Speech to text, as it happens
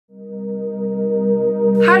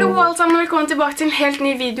Hallo alle sammen, og velkommen tilbake til en helt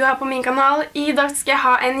ny video her på min kanal. I dag skal jeg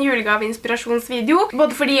ha en julegaveinspirasjonsvideo,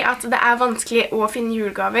 både fordi at det er vanskelig å finne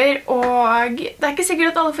julegaver, og det er ikke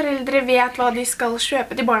sikkert at alle foreldre vet hva de skal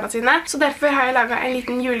kjøpe til barna sine, så derfor har jeg laget en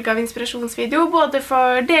liten julegaveinspirasjonsvideo, både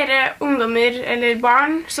for dere ungdommer eller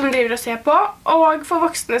barn som driver og ser på, og for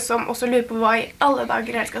voksne som også lurer på hva i alle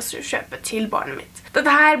dager jeg skal kjøpe til barnet mitt. Dette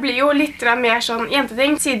her blir jo litt mer sånn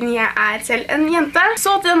jenteting, siden jeg er selv en jente.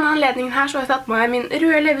 Så til denne anledningen her så har jeg tatt med min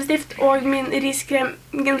røde leppestift og min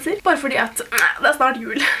riskremgenser, bare fordi at det er snart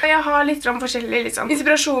jul. Jeg har litt forskjellige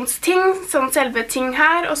inspirasjonsting, sånn selve ting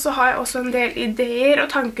her, og så har jeg også en del ideer og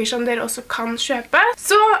tanker som dere også kan kjøpe.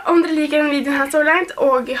 Så om dere liker denne videoen her så langt,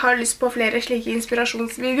 og har lyst på flere slike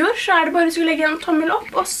inspirasjonsvideoer, så er det bare å legge en tommel opp,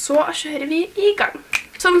 og så kjører vi i gang.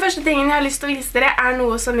 Så den første tingen jeg har lyst til å vise dere er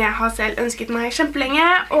noe som jeg har selv ønsket meg kjempelenge,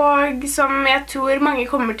 og som jeg tror mange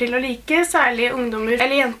kommer til å like, særlig ungdommer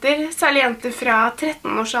eller jenter, særlig jenter fra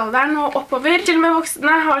 13-årsalderen og oppover. Til og med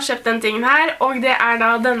voksne har kjøpt den tingen her, og det er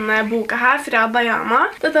da denne boka her fra Diana.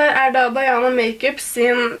 Dette er da Diana Makeup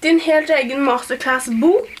sin helt egen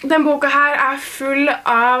masterclass-bok. Den boka her er full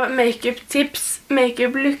av makeup-tips,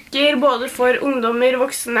 makeup-looker, både for ungdommer,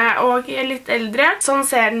 voksne og litt eldre. Sånn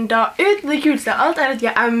ser den da ut. Det kuleste av alt er at jeg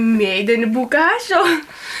er med i denne boka her, så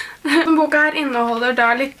denne boka her inneholder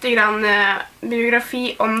da litt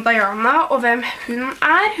biografi om Diana og hvem hun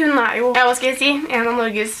er. Hun er jo, hva skal jeg si, en av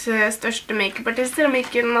Norges største make-up-artister, om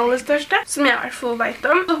ikke den aller største, som jeg i hvert fall vet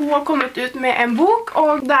om. Så hun har kommet ut med en bok,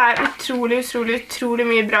 og det er utrolig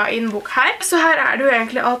mye bra i en bok her. Så her er det jo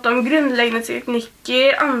egentlig alt om grunnleggende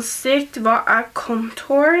teknikker, ansikt, hva er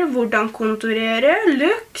contour, hvordan konturere,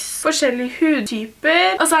 looks, forskjellige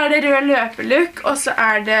hudtyper, og så er det rød løpelook, og så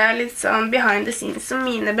er det litt sånn behind the scenes som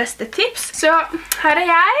mine beste tips. Så her er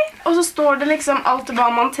jeg, og så står det alt hva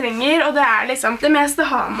man trenger, og det er det meste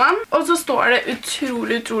har man. Og så står det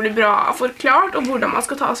utrolig bra forklart, og hvordan man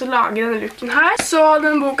skal ta og lage denne looken her. Så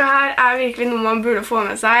denne boka her er virkelig noe man burde få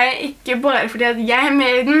med seg, ikke bare fordi at jeg er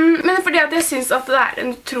med i den, men fordi at jeg synes at det er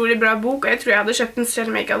en utrolig bra bok, og jeg tror jeg hadde kjøpt den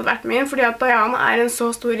selv om jeg ikke hadde vært med, fordi at Diana er en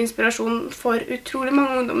så stor inspirasjon for utrolig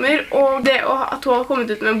mange ungdommer, og det at hun har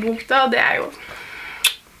kommet ut med en bok da, det er jo...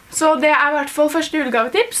 Så det er i hvert fall første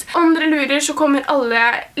julegavetips. Om dere lurer så kommer alle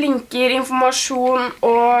linker, informasjon,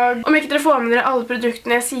 og om ikke dere får med dere alle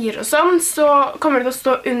produktene jeg sier og sånn, så kommer det til å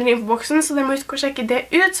stå under infoboksen, så dere må huske å sjekke det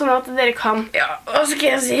ut, sånn at dere kan, ja, hva skal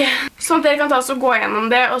jeg si? Sånn at dere kan ta og gå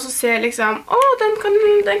gjennom det, og så se den kan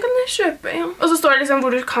jeg kjøpe, ja. Og så står det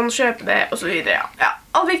hvor du kan kjøpe det, og så videre, ja.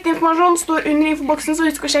 All viktig informasjon står under infoboksen, så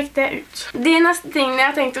husk å sjekke det ut. De neste tingene jeg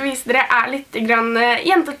har tenkt å vise dere er litt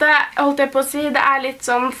jentete, holdt jeg på å si. Det er litt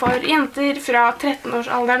sånn for jenter fra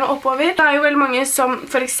 13-årsalderen og oppover. Det er jo veldig mange som,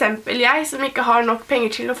 for eksempel jeg, som ikke har nok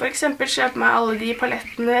penger til å for eksempel kjøpe meg alle de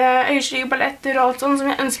palettene, øyeskygepaletter og alt sånn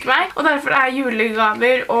som jeg ønsker meg. Og derfor er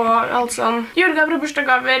julegaver og alt sånn, julegaver og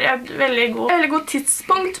bursdagsgaver et veldig god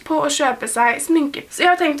tidspunkt på å kjøpe seg sminke. Så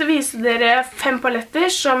jeg har tenkt å vise dere 5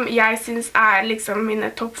 paletter som jeg synes er mine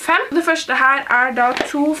topp 5. Det første her er da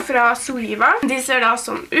 2 fra Zoeva. De ser da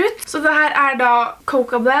sånn ut. Så det her er da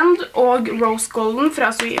Coca Blend og Rose Golden fra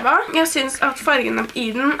Zoeva. Jeg synes at fargene i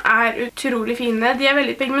den er utrolig fine. De er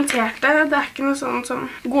veldig pigmenterte. Det er ikke noe sånn som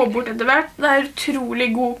går bort etter hvert. Det er utrolig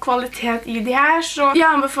god kvalitet i de her, så jeg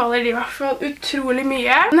anbefaler de i hvert fall utrolig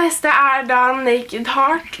mye. Neste er da Naked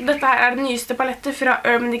Heart. Dette her er det nyeste palettet fra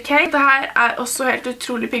Urban Decay. Dette her er også helt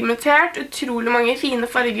utrolig pigmentert. Utrolig mange fine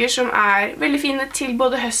farger som er veldig fine til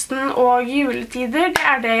både høsten og juletider. Det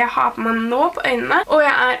er det jeg har på meg nå på øynene, og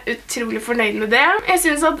jeg er utrolig fornøyd med det. Jeg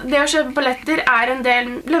synes at det å kjøpe paletter er en del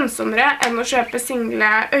lønnsommere enn å kjøpe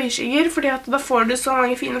single øyeskygger, fordi at da får du så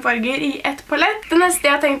mange fine farger i et palett. Det neste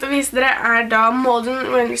jeg har tenkt å vise dere er da Modern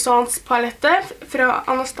Renaissance palettet fra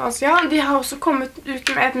Anastasia. De har også kommet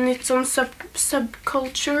ut med et nytt sånn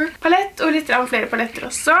subculture palett, og litt flere paletter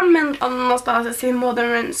også, men Anastasia sin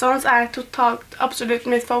Modern Renaissance er totalt absolutt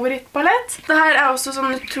mitt favorittpalett. Det her er også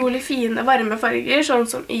sånne utrolig fine varme farger, sånn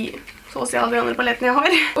som i så å si alle de andre palettene jeg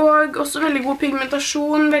har. Og også veldig god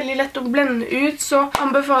pigmentasjon, veldig lett å blende ut, så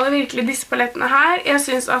anbefaler virkelig disse palettene her. Jeg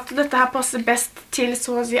synes at dette her passer best til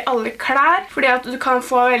så å si alle klær, fordi at du kan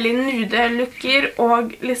få veldig nude looker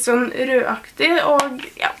og litt sånn rødaktig, og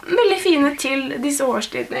ja, veldig fine til disse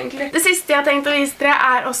årstidene egentlig. Det siste jeg har tenkt å vise dere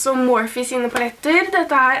er også Morphe sine paletter.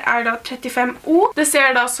 Dette her er da 35O. Det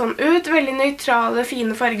ser da sånn ut, veldig nøytrale,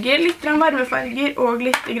 fine farger, litt varme farger og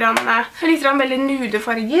litt veldig nude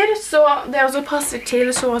farger, så det også passer til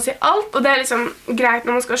så å si alt. Og det er greit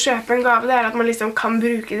når man skal kjøpe en gave, det er at man kan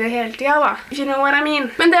bruke det hele tiden da. If you know what I mean.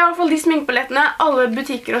 Men det er i hvert fall de sminkepalettene. alle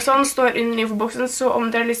butikker og sånn står under infoboksen, så om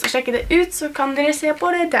dere har lyst til å sjekke det ut, så kan dere se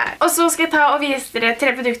på det der. Og så skal jeg ta og vise dere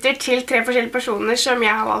 3 produkter til 3 forskjellige personer som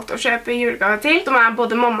jeg har valgt å kjøpe julegave til, som er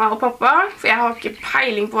både mamma og pappa, for jeg har ikke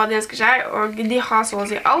peiling på hva de ønsker seg, og de har så å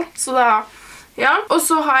si alt, så da... Ja, og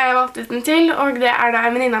så har jeg valgt ut den til, og det er da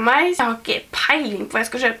en venninne av meg. Jeg har ikke peiling på hva jeg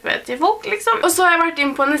skal kjøpe til folk, liksom. Og så har jeg vært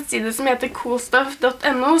inn på en nettside som heter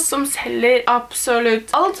koster.no, som selger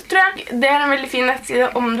absolutt alt, tror jeg. Det er en veldig fin nettside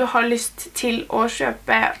om du har lyst til å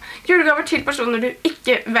kjøpe julegaver til personer du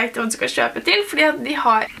ikke vet hva du skal kjøpe til, fordi at de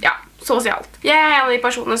har, ja, så å si alt. Jeg er en av de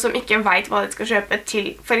personene som ikke vet hva de skal kjøpe til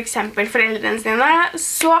for eksempel foreldrene sine,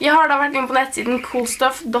 så jeg har da vært inn på nettsiden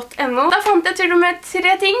coolstuff.no. Da fant jeg til og med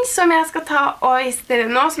 3 ting som jeg skal ta og vise dere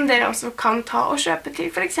nå, som dere også kan ta og kjøpe til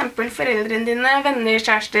for eksempel foreldrene dine, venner,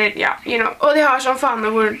 kjærester, ja, you know. Og de har sånn fane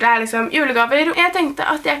hvor det er liksom julegaver. Jeg tenkte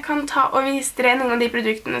at jeg kan ta og vise dere noen av de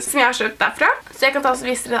produktene som jeg har kjøpt derfra, så jeg kan ta og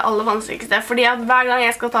vise dere det aller vanskeligste, fordi at hver gang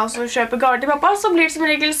jeg skal ta og kjøpe gaver til pappa, så blir det som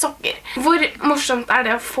regel sokker. Hvor morsomt er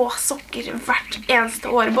det å få sokker hvert eneste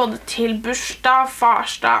år, både til bursdag,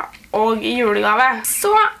 farsdag og julegave.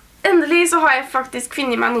 Så endelig så har jeg faktisk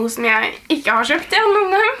funnet meg noe som jeg ikke har kjøpt igjen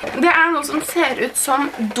noen gang. Det er noe som ser ut som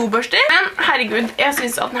dobørster, men herregud, jeg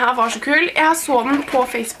synes at den her var så kul. Jeg så den på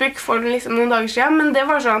Facebook for liksom noen dager siden, men det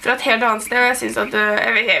var sånn fra et helt annet sted, og jeg synes at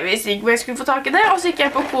jeg visste ikke hvor jeg skulle få tak i det, og så gikk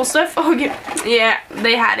jeg på Kostuff, og yeah,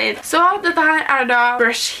 they had it. Så dette her er da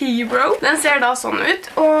Brush Hero. Den ser da sånn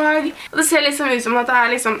ut, og det ser liksom ut som at det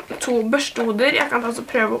er liksom 2 børstehoder. Jeg kan altså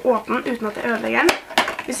prøve å åpne den uten at jeg ødelegger den.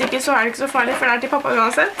 Hvis ikke så er det ikke så farlig, for det er til pappa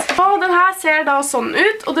uansett. Og den her ser da sånn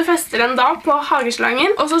ut, og du fester den da på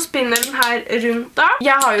hageslangen, og så spinner den her rundt da.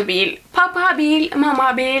 Jeg har jo bil. Pappa har bil,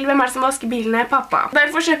 mamma har bil. Hvem er det som vasker bilene? Pappa.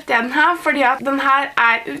 Derfor kjøpte jeg den her, fordi at den her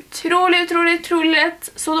er utrolig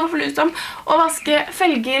lett, så det var for ut som å vaske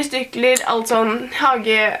felger, stykler, alt sånn,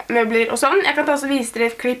 hagemøbler og sånn. Jeg kan ta og vise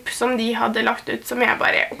dere et klipp som de hadde lagt ut, som jeg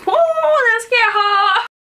bare, det skal jeg ha!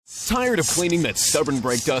 Tired of cleaning that stubborn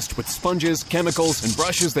brake dust with sponges, chemicals, and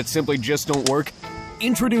brushes that simply just don't work?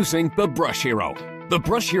 Introducing the Brush Hero. The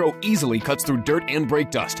Brush Hero easily cuts through dirt and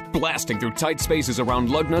brake dust, blasting through tight spaces around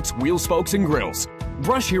lug nuts, wheel spokes, and grills.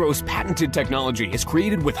 Brush Hero's patented technology is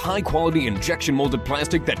created with high-quality injection-molded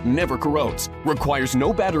plastic that never corrodes, requires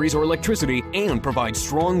no batteries or electricity, and provides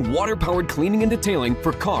strong water-powered cleaning and detailing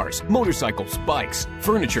for cars, motorcycles, bikes,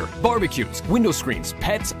 furniture, barbecues, window screens,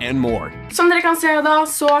 pets, and more. Som dere kan se da,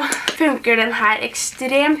 så funker den her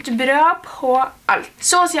ekstremt bra på alt.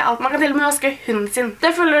 Så å si alt. Man kan til og med vaske hunden sin.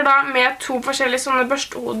 Det følger da med 2 forskjellige sånne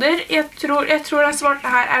børstehoder. Jeg tror den svarte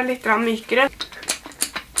her er litt mykere.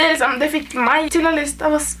 Det fikk meg til å ha lyst til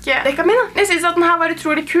å vaske dekka mine. Jeg synes at den her var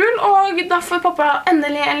utrolig kul, og da får pappa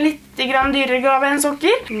endelig en litt dyrere gave enn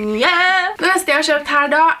sokker. Yeah! Det neste jeg har kjøpt her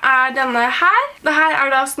da er denne her. Dette er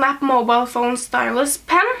da Snap Mobile Phone Stylus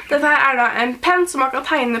Pen. Dette her er da en pen som man kan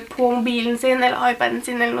tegne på mobilen sin eller iPaden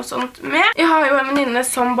sin eller noe sånt med. Jeg har jo en venninne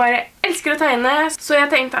som bare elsker å tegne, så jeg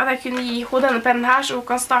tenkte at jeg kunne gi henne denne pennen her, så hun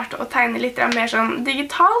kan starte å tegne litt mer sånn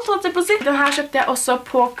digitalt, holdt jeg på å si. Den her kjøpte jeg også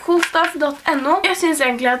på coolstuff.no. Jeg synes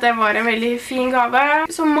egentlig at det var en veldig fin gave,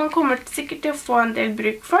 som man kommer sikkert til å få en del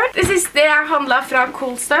bruk for. Det siste jeg handlet fra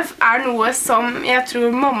Coolstuff er noe som jeg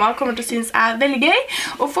tror mamma kommer til å synes er veldig gøy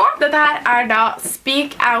å få. Dette her er da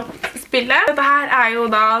Speak Out-spillet. Dette her er jo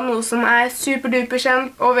da noe som er superduper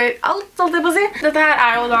kjent over alt, holdt jeg på å si. Dette her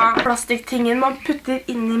er jo da plastikktingen man putter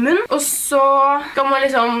inn i munnen, og så kan man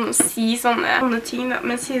liksom si sånne ting da.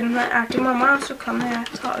 Men siden det er til mamma, så kan jeg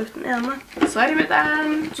ta ut den ene. Sorry med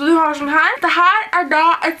den. Så du har sånn her. Dette her er da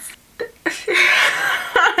et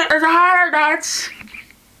Dette her er da et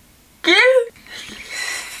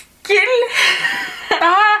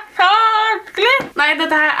Nei,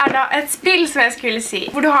 dette her er da et spill, som jeg skulle si.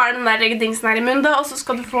 Hvor du har den der dingsen her i munnen da, og så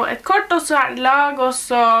skal du få et kort, og så er det lag, og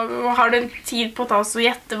så har du en tid på å ta og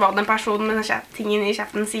gjette hva den personen med den tingen i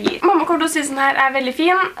kjeften sier. Mamma kommer til å synes den her er veldig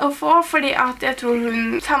fin å få, fordi at jeg tror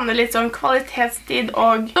hun savner litt sånn kvalitetstid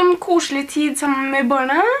og sånn koselig tid sammen med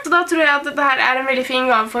barna. Så da tror jeg at dette her er en veldig fin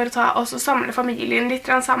gave for å ta og så samle familien litt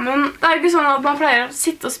sammen. Det er ikke sånn at man pleier å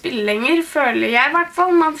sitte og spille lenger, føler jeg i hvert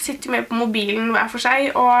fall. Man sitter jo med på mobilen hver for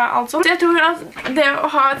seg og alt sånt. Så jeg tror at det å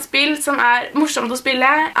ha et spill som er morsomt å spille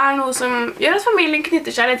er noe som gjør at familien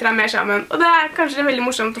knytter seg litt mer sammen. Og det er kanskje veldig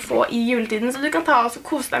morsomt å få i juletiden, så du kan ta og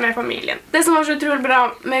kose deg med familien. Det som var så utrolig bra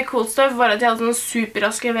med Coolstuff var at de hadde sånn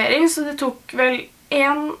superrask levering, så det tok vel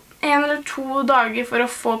 1 eller 2 dager for å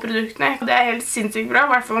få produktene. Det er helt sinnssykt bra,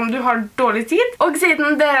 i hvert fall om du har dårlig tid. Og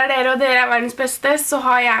siden dere er dere, og dere er verdens beste, så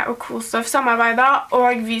har jeg og Koster samarbeidet,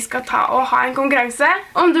 og vi skal ta og ha en konkurranse.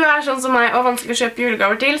 Om du er sånn som meg og vanskelig å kjøpe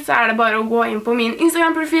julegaver til, så er det bare å gå inn på min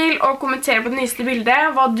Instagram-profil og kommentere på det nyeste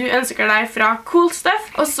bildet hva du ønsker deg fra Koster.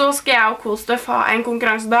 Og så skal jeg og Koster ha en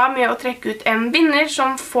konkurranse da med å trekke ut en vinner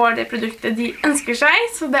som får det produktet de ønsker seg,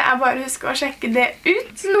 så det er bare å huske å sjekke det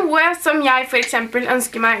ut. Noe som jeg for eksempel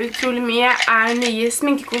ønsker meg utrolig mye er nye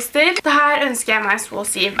sminkekoster. Dette ønsker jeg meg så å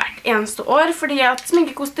si hvert eneste år, fordi at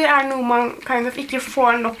sminkekoster er noe man kind of ikke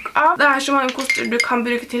får nok av. Det er så mange koster du kan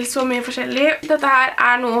bruke til så mye forskjellig. Dette her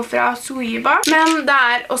er noe fra Soiba, men det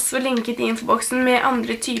er også linket i infoboksen med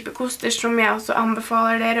andre typer koster som jeg også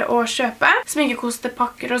anbefaler dere å kjøpe.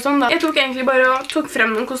 Sminkekosterpakker og sånn da. Jeg tok egentlig bare og tok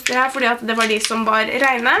frem noen koster her, fordi at det var de som var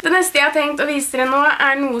reine. Det neste jeg har tenkt å vise dere nå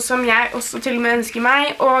er noe som jeg også til og med ønsker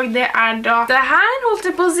meg, og det er da det her, holdt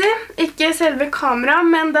jeg på å si. Ikke selve kamera,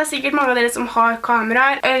 men det er sikkert mange av dere som har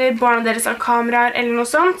kameraer, eller barna deres har kameraer, eller noe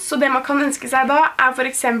sånt. Så det man kan ønske seg da er for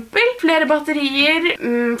eksempel flere batterier,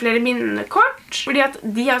 flere minnekort, fordi at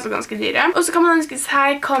de er også ganske dyre. Og så kan man ønske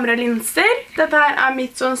seg kameralinser. Dette her er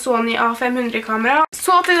mitt sånn Sony A500 kamera.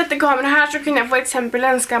 Så til dette kameraet her så kunne jeg for eksempel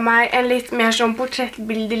ønske meg en litt mer sånn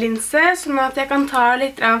portrettbildelinse, sånn at jeg kan ta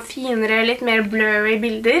litt finere, litt mer blurry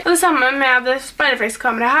bilder. Og det samme med det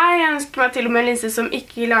speilreflekskameraet her. Jeg ønsker meg til og med en linse som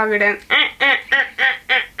ikke lager den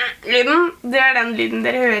lyden. Det er den lyden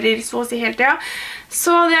dere hører så å si helt, ja.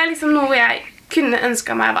 Så det er liksom noe jeg kunne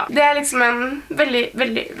ønsket meg da. Det er liksom en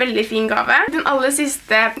veldig fin gave. Den aller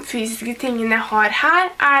siste fysiske tingen jeg har her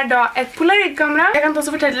er da et polaroidkamera. Jeg kan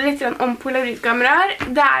også fortelle litt om polaroidkameraer.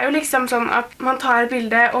 Det er jo liksom sånn at man tar et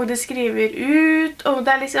bilde og det skriver ut, og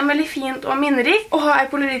det er liksom veldig fint og minnerikt. Å ha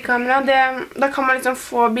et polaroidkamera, da kan man liksom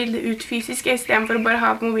få bildet ut fysisk i stedet for å bare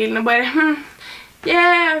ha på mobilen og bare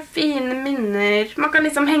fine minner. Man kan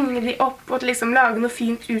liksom henge de opp og liksom lage noe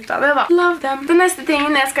fint ut av det da. Love them. Den neste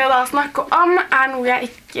tingen jeg skal da snakke om er noe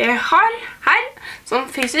jeg ikke har her, sånn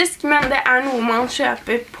fysisk, men det er noe man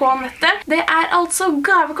kjøper på nettet. Det er altså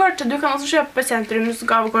gavekort. Du kan også kjøpe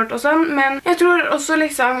sentrumsgavekort og sånn, men jeg tror også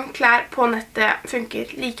liksom klær på nettet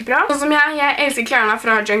funker like bra. Sånn som jeg elsker klærne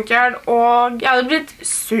fra Junkyard, og jeg hadde blitt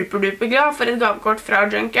superduper glad for et gavekort fra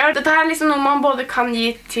Junkyard. Dette er liksom noe man både kan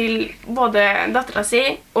gi til både dattera si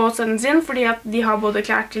og sønnen sin, fordi at de har både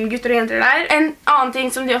klær til gutter og jenter der. En annen ting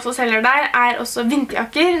som de også selger der er også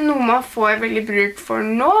vinterjakker, noe man får veldig bruk for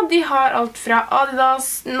nå. De har alt fra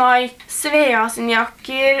Adidas, Nike, Svea sine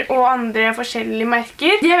jakker og andre forskjellige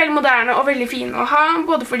merker. De er veldig moderne og veldig fine å ha,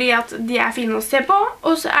 både fordi at de er fine å se på,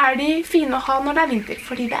 og så er de fine å ha når det er vinter,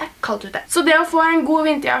 fordi det er kaldt ute. Så det å få en god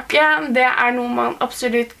vinterjakke, det er noe man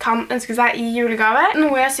absolutt kan ønske seg i julegave.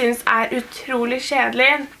 Noe jeg synes er utrolig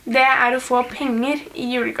kjedelig, det er å få penger i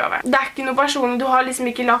julegave. Det er ikke noe personlig, du har liksom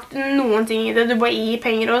ikke lagt noen ting i det, du bare gir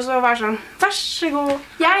penger og så være sånn, vær så god.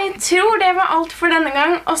 Jeg tror det var alt for denne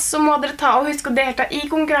gang, og så må dere ta og huske å delta i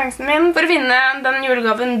konkurransen min for å vinne den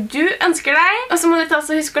julegaven du ønsker deg. Og så må dere ta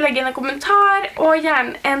og huske å legge inn en kommentar og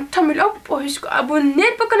gjerne en tommel opp, og husk å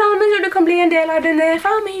abonnere på kanalen min så du kan bli en del av denne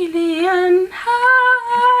familien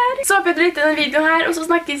her. Så håper jeg du likte denne videoen her, og så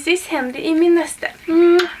snakkes vi senere i min neste.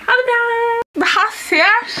 Ha det bra! Det her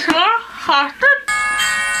ser så hardt ut!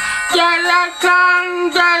 Gjelder, ikke,